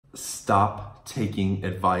stop taking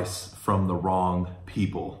advice from the wrong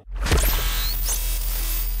people.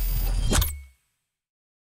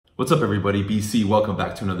 What's up everybody, BC, welcome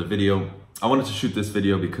back to another video. I wanted to shoot this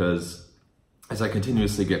video because as I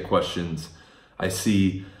continuously get questions, I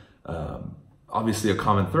see obviously a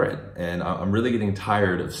common thread, and I'm really getting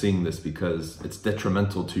tired of seeing this because it's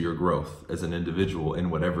detrimental to your growth as an individual in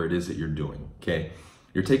whatever it is that you're doing, okay?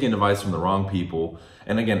 You're taking advice from the wrong people.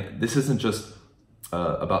 And again, this isn't just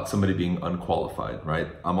about somebody being unqualified, right?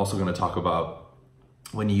 I'm also gonna talk about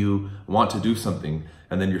when you want to do something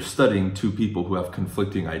and then you're studying two people who have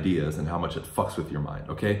conflicting ideas and how much it fucks with your mind,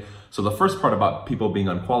 okay? So the first part about people being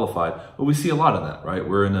unqualified, well, we see a lot of that, right?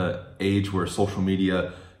 We're in an age where social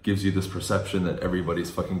media gives you this perception that everybody's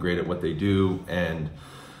fucking great at what they do, and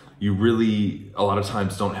you really, a lot of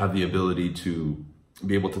times, don't have the ability to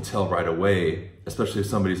be able to tell right away, especially if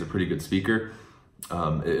somebody's a pretty good speaker,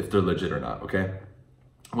 if they're legit or not, okay?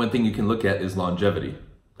 One thing you can look at is longevity.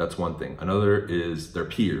 That's one thing. Another is their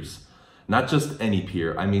peers. Not just any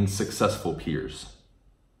peer, I mean successful peers.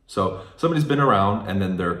 So somebody's been around and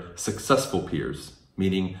then they're successful peers,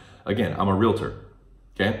 meaning, again, I'm a realtor,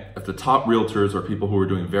 okay? If the top realtors or people who are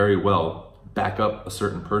doing very well back up a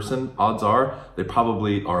certain person, odds are they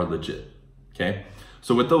probably are legit, okay?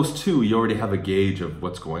 So with those two, you already have a gauge of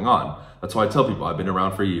what's going on. That's why I tell people I've been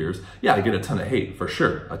around for years. Yeah, I get a ton of hate, for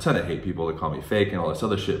sure. A ton of hate, people that call me fake and all this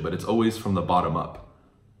other shit, but it's always from the bottom up,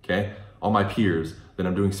 okay? All my peers that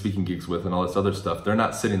I'm doing speaking gigs with and all this other stuff, they're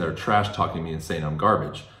not sitting there trash talking me and saying I'm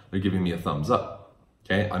garbage. They're giving me a thumbs up,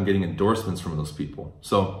 okay? I'm getting endorsements from those people.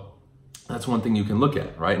 So that's one thing you can look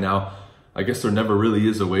at. Right now, I guess there never really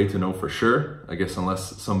is a way to know for sure. I guess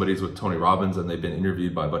unless somebody's with Tony Robbins and they've been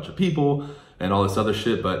interviewed by a bunch of people and all this other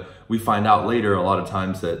shit, but we find out later a lot of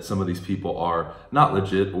times that some of these people are not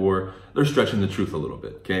legit or they're stretching the truth a little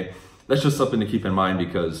bit, okay? That's just something to keep in mind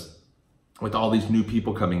because with all these new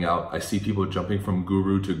people coming out, I see people jumping from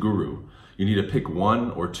guru to guru. You need to pick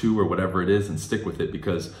one or two or whatever it is and stick with it,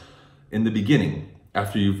 because in the beginning,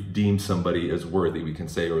 after you've deemed somebody as worthy, we can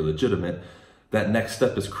say, or legitimate, that next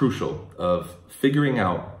step is crucial of figuring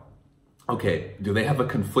out, okay, do they have a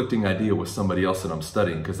conflicting idea with somebody else that I'm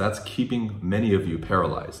studying? Because that's keeping many of you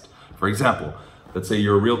paralyzed. For example, let's say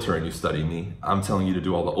you're a realtor and you study me. I'm telling you to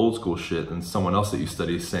do all the old school shit, and someone else that you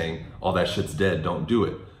study is saying, all that shit's dead, don't do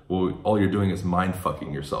it. Well, all you're doing is mind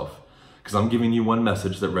fucking yourself. Because I'm giving you one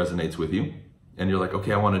message that resonates with you, and you're like,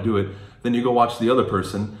 okay, I want to do it. Then you go watch the other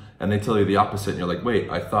person, and they tell you the opposite, and you're like, wait,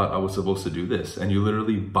 I thought I was supposed to do this. And you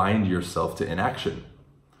literally bind yourself to inaction.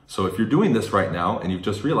 So if you're doing this right now, and you've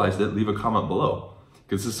just realized it, leave a comment below,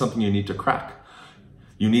 because this is something you need to crack.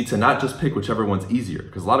 You need to not just pick whichever one's easier,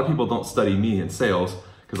 because a lot of people don't study me in sales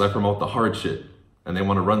because I promote the hard shit. And they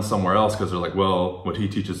want to run somewhere else because they're like, well, what he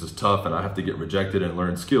teaches is tough and I have to get rejected and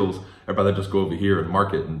learn skills. I'd rather just go over here and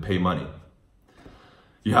market and pay money.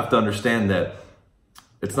 You have to understand that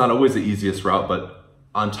it's not always the easiest route, but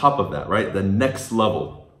on top of that, right, the next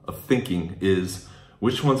level of thinking is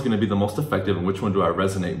which one's going to be the most effective and which one do I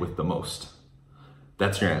resonate with the most?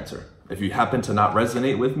 That's your answer. If you happen to not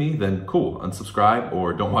resonate with me, then cool, unsubscribe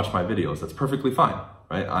or don't watch my videos. That's perfectly fine,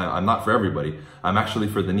 right? I'm not for everybody. I'm actually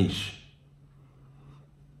for the niche.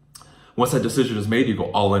 Once that decision is made, you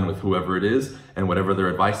go all in with whoever it is and whatever their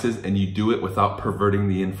advice is, and you do it without perverting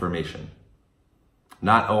the information.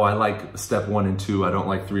 Not, oh, I like step 1 and 2, I don't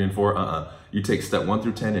like 3 and 4. You take step 1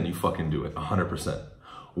 through 10 and you fucking do it 100%.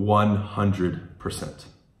 100%.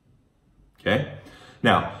 Okay?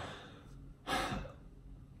 Now,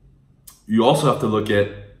 you also have to look at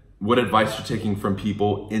what advice you're taking from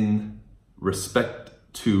people in respect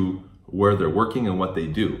to where they're working and what they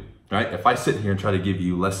do. Right? If I sit here and try to give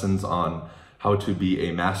you lessons on how to be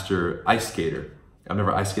a master ice skater, I've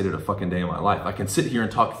never ice skated a fucking day in my life. I can sit here and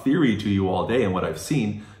talk theory to you all day and what I've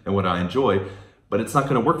seen and what I enjoy, but it's not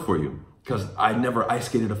going to work for you because I never ice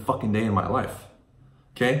skated a fucking day in my life.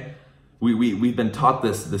 Okay? We've been taught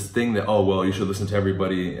this thing that, oh, well, you should listen to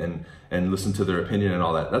everybody and listen to their opinion and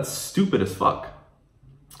all that. That's stupid as fuck.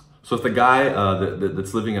 So if the guy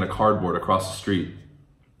that's living in a cardboard across the street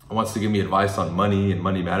wants to give me advice on money and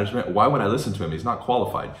money management, why would I listen to him? He's not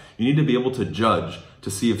qualified. You need to be able to judge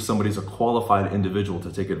to see if somebody's a qualified individual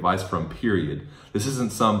to take advice from, period. This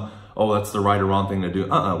isn't some, oh, that's the right or wrong thing to do.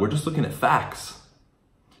 We're just looking at facts.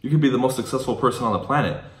 You could be the most successful person on the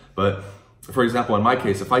planet, but for example, in my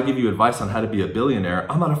case, if I give you advice on how to be a billionaire,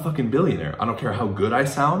 I'm not a fucking billionaire. I don't care how good I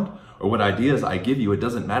sound or what ideas I give you, it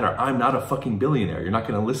doesn't matter. I'm not a fucking billionaire. You're not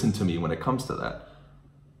gonna listen to me when it comes to that.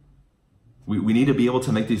 We need to be able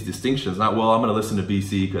to make these distinctions. Not, well, I'm going to listen to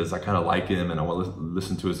BC because I kind of like him and I want to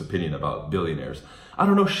listen to his opinion about billionaires. I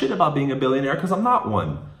don't know shit about being a billionaire because I'm not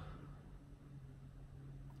one.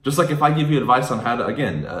 Just like if I give you advice on how to,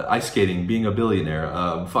 again, ice skating, being a billionaire,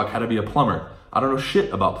 how to be a plumber. I don't know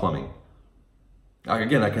shit about plumbing.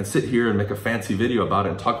 Again, I can sit here and make a fancy video about it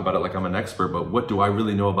and talk about it like I'm an expert, but what do I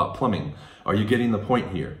really know about plumbing? Are you getting the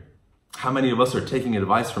point here? How many of us are taking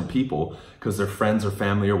advice from people because they're friends or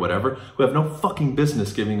family or whatever who have no fucking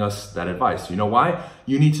business giving us that advice? You know why?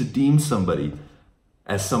 You need to deem somebody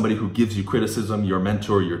as somebody who gives you criticism, your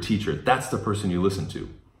mentor, your teacher. That's the person you listen to.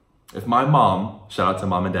 If my mom, shout out to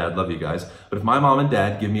mom and dad, love you guys, but if my mom and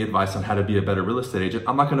dad give me advice on how to be a better real estate agent,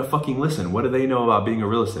 I'm not gonna fucking listen. What do they know about being a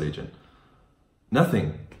real estate agent?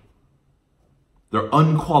 Nothing. They're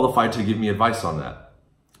unqualified to give me advice on that.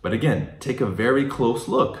 But again, take a very close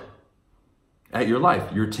look at your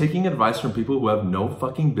life. You're taking advice from people who have no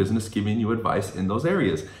fucking business giving you advice in those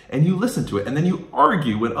areas. And you listen to it, and then you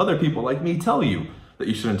argue when other people like me tell you that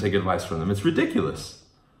you shouldn't take advice from them. It's ridiculous.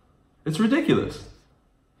 It's ridiculous.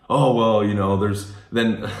 Oh, well, you know,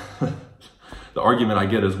 then the argument I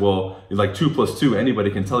get is, well, like 2 + 2,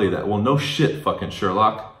 anybody can tell you that. Well, no shit, fucking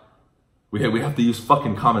Sherlock. We have to use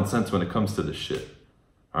fucking common sense when it comes to this shit.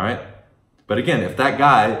 All right? But again, if that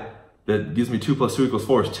guy that gives me 2 + 2 =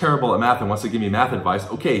 4 is terrible at math and wants to give me math advice,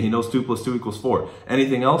 okay, he knows 2 + 2 = 4.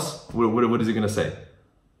 Anything else? What is he going to say?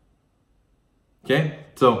 Okay?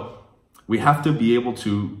 So we have to be able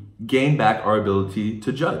to gain back our ability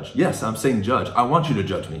to judge. Yes, I'm saying judge. I want you to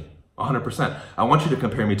judge me 100%. I want you to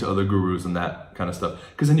compare me to other gurus and that kind of stuff,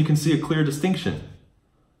 because then you can see a clear distinction.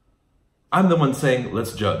 I'm the one saying,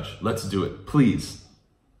 let's judge. Let's do it, please.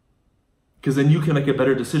 Because then you can make a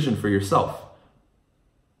better decision for yourself.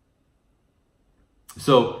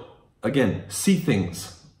 So again, see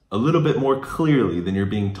things a little bit more clearly than you're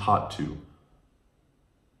being taught to.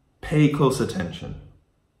 Pay close attention.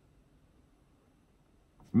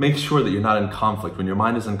 Make sure that you're not in conflict. When your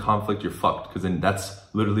mind is in conflict, you're fucked, because then that's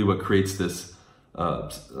literally what creates this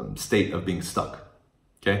state of being stuck.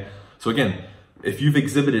 Okay? So again, if you've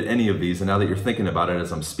exhibited any of these, and now that you're thinking about it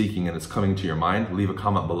as I'm speaking and it's coming to your mind, leave a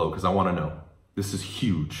comment below, because I want to know. This is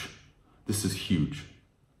huge. This is huge.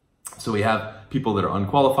 So we have people that are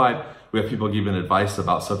unqualified. We have people giving advice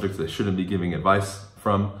about subjects they shouldn't be giving advice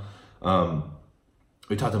from.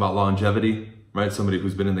 We talked about longevity, right? Somebody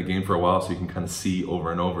who's been in the game for a while, so you can kind of see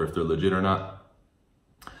over and over if they're legit or not.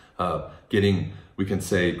 We can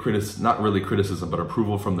say, not really criticism, but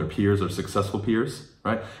approval from their peers or successful peers,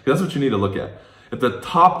 right? Because that's what you need to look at. At the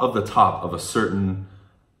top of a certain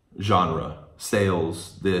genre,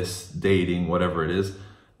 sales, this, dating, whatever it is,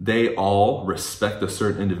 they all respect a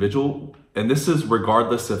certain individual. And this is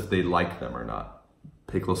regardless if they like them or not.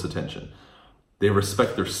 Pay close attention. They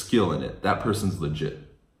respect their skill in it. That person's legit.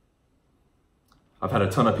 I've had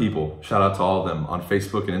a ton of people, shout out to all of them, on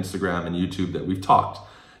Facebook and Instagram and YouTube that we've talked.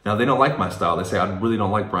 Now, they don't like my style. They say, I really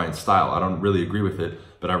don't like Bryan's style. I don't really agree with it,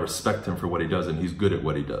 but I respect him for what he does, and he's good at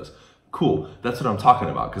what he does. Cool. That's what I'm talking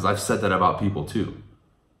about, because I've said that about people too.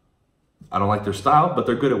 I don't like their style, but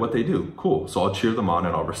they're good at what they do. Cool. So I'll cheer them on,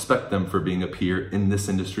 and I'll respect them for being a peer in this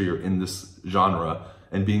industry or in this genre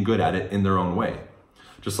and being good at it in their own way.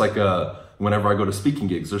 Just like whenever I go to speaking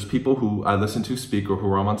gigs, there's people who I listen to speak or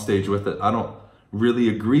who I'm on stage with that I don't really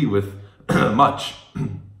agree with much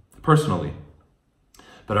personally.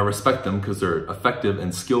 But I respect them because they're effective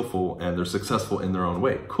and skillful and they're successful in their own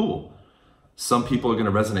way. Cool. Some people are going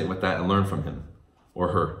to resonate with that and learn from him or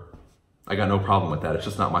her. I got no problem with that. It's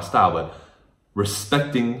just not my style. But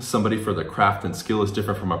respecting somebody for their craft and skill is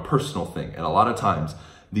different from a personal thing. And a lot of times,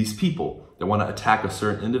 these people that want to attack a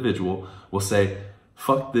certain individual will say,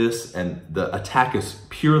 fuck this, and the attack is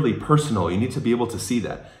purely personal. You need to be able to see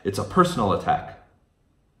that. It's a personal attack,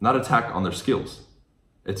 not attack on their skills.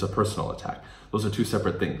 It's a personal attack. Those are two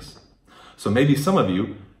separate things. So maybe some of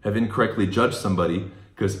you have incorrectly judged somebody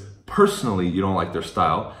because personally you don't like their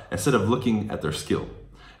style instead of looking at their skill.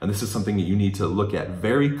 And this is something that you need to look at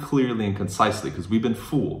very clearly and concisely, because we've been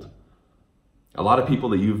fooled. A lot of people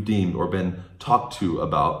that you've deemed or been talked to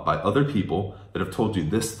about by other people that have told you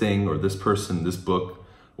this thing or this person, this book,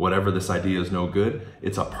 whatever, this idea is no good.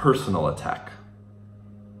 It's a personal attack.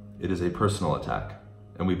 It is a personal attack.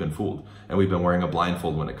 And we've been fooled. And we've been wearing a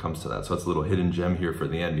blindfold when it comes to that. So it's a little hidden gem here for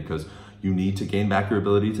the end, because you need to gain back your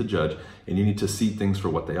ability to judge, and you need to see things for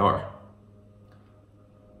what they are.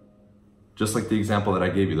 Just like the example that I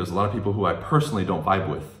gave you, there's a lot of people who I personally don't vibe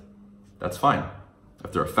with. That's fine.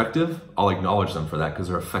 If they're effective, I'll acknowledge them for that because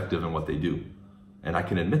they're effective in what they do. And I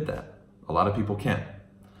can admit that. A lot of people can't.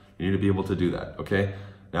 You need to be able to do that, okay?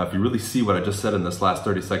 Now, if you really see what I just said in this last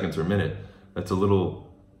 30 seconds or minute, that's a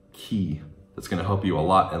little key that's going to help you a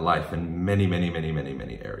lot in life in many, many, many, many,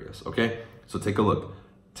 many areas, okay? So take a look.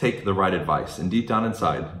 Take the right advice. And deep down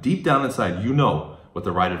inside, you know what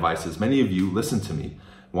the right advice is. Many of you listen to me,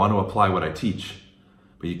 want to apply what I teach,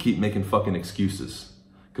 but you keep making fucking excuses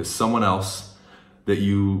because someone else that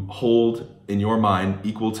you hold in your mind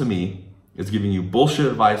equal to me is giving you bullshit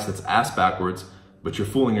advice that's ass backwards, but you're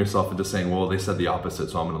fooling yourself into saying, well, they said the opposite,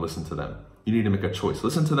 so I'm going to listen to them. You need to make a choice.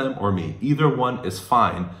 Listen to them or me. Either one is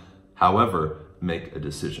fine. However, make a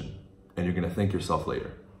decision, and you're going to thank yourself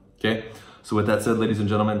later. Okay? So with that said, ladies and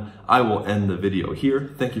gentlemen, I will end the video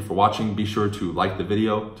here. Thank you for watching. Be sure to like the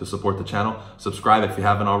video to support the channel. Subscribe if you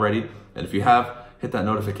haven't already. And if you have, hit that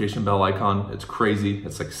notification bell icon. It's crazy.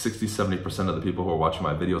 It's like 60-70% of the people who are watching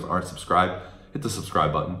my videos aren't subscribed. Hit the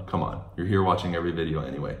subscribe button. Come on. You're here watching every video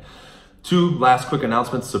anyway. 2 last quick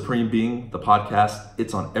announcements. Supreme Being, the podcast.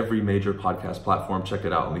 It's on every major podcast platform. Check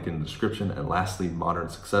it out. Link in the description. And lastly, Modern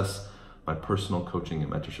Success, my personal coaching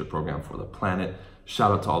and mentorship program for the planet.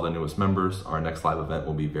 Shout out to all the newest members. Our next live event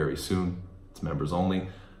will be very soon. It's members only.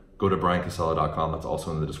 Go to BryanCasella.com. That's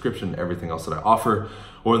also in the description. Everything else that I offer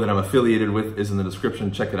or that I'm affiliated with is in the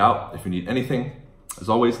description. Check it out. If you need anything, as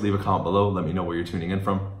always, leave a comment below. Let me know where you're tuning in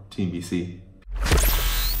from. Team BC.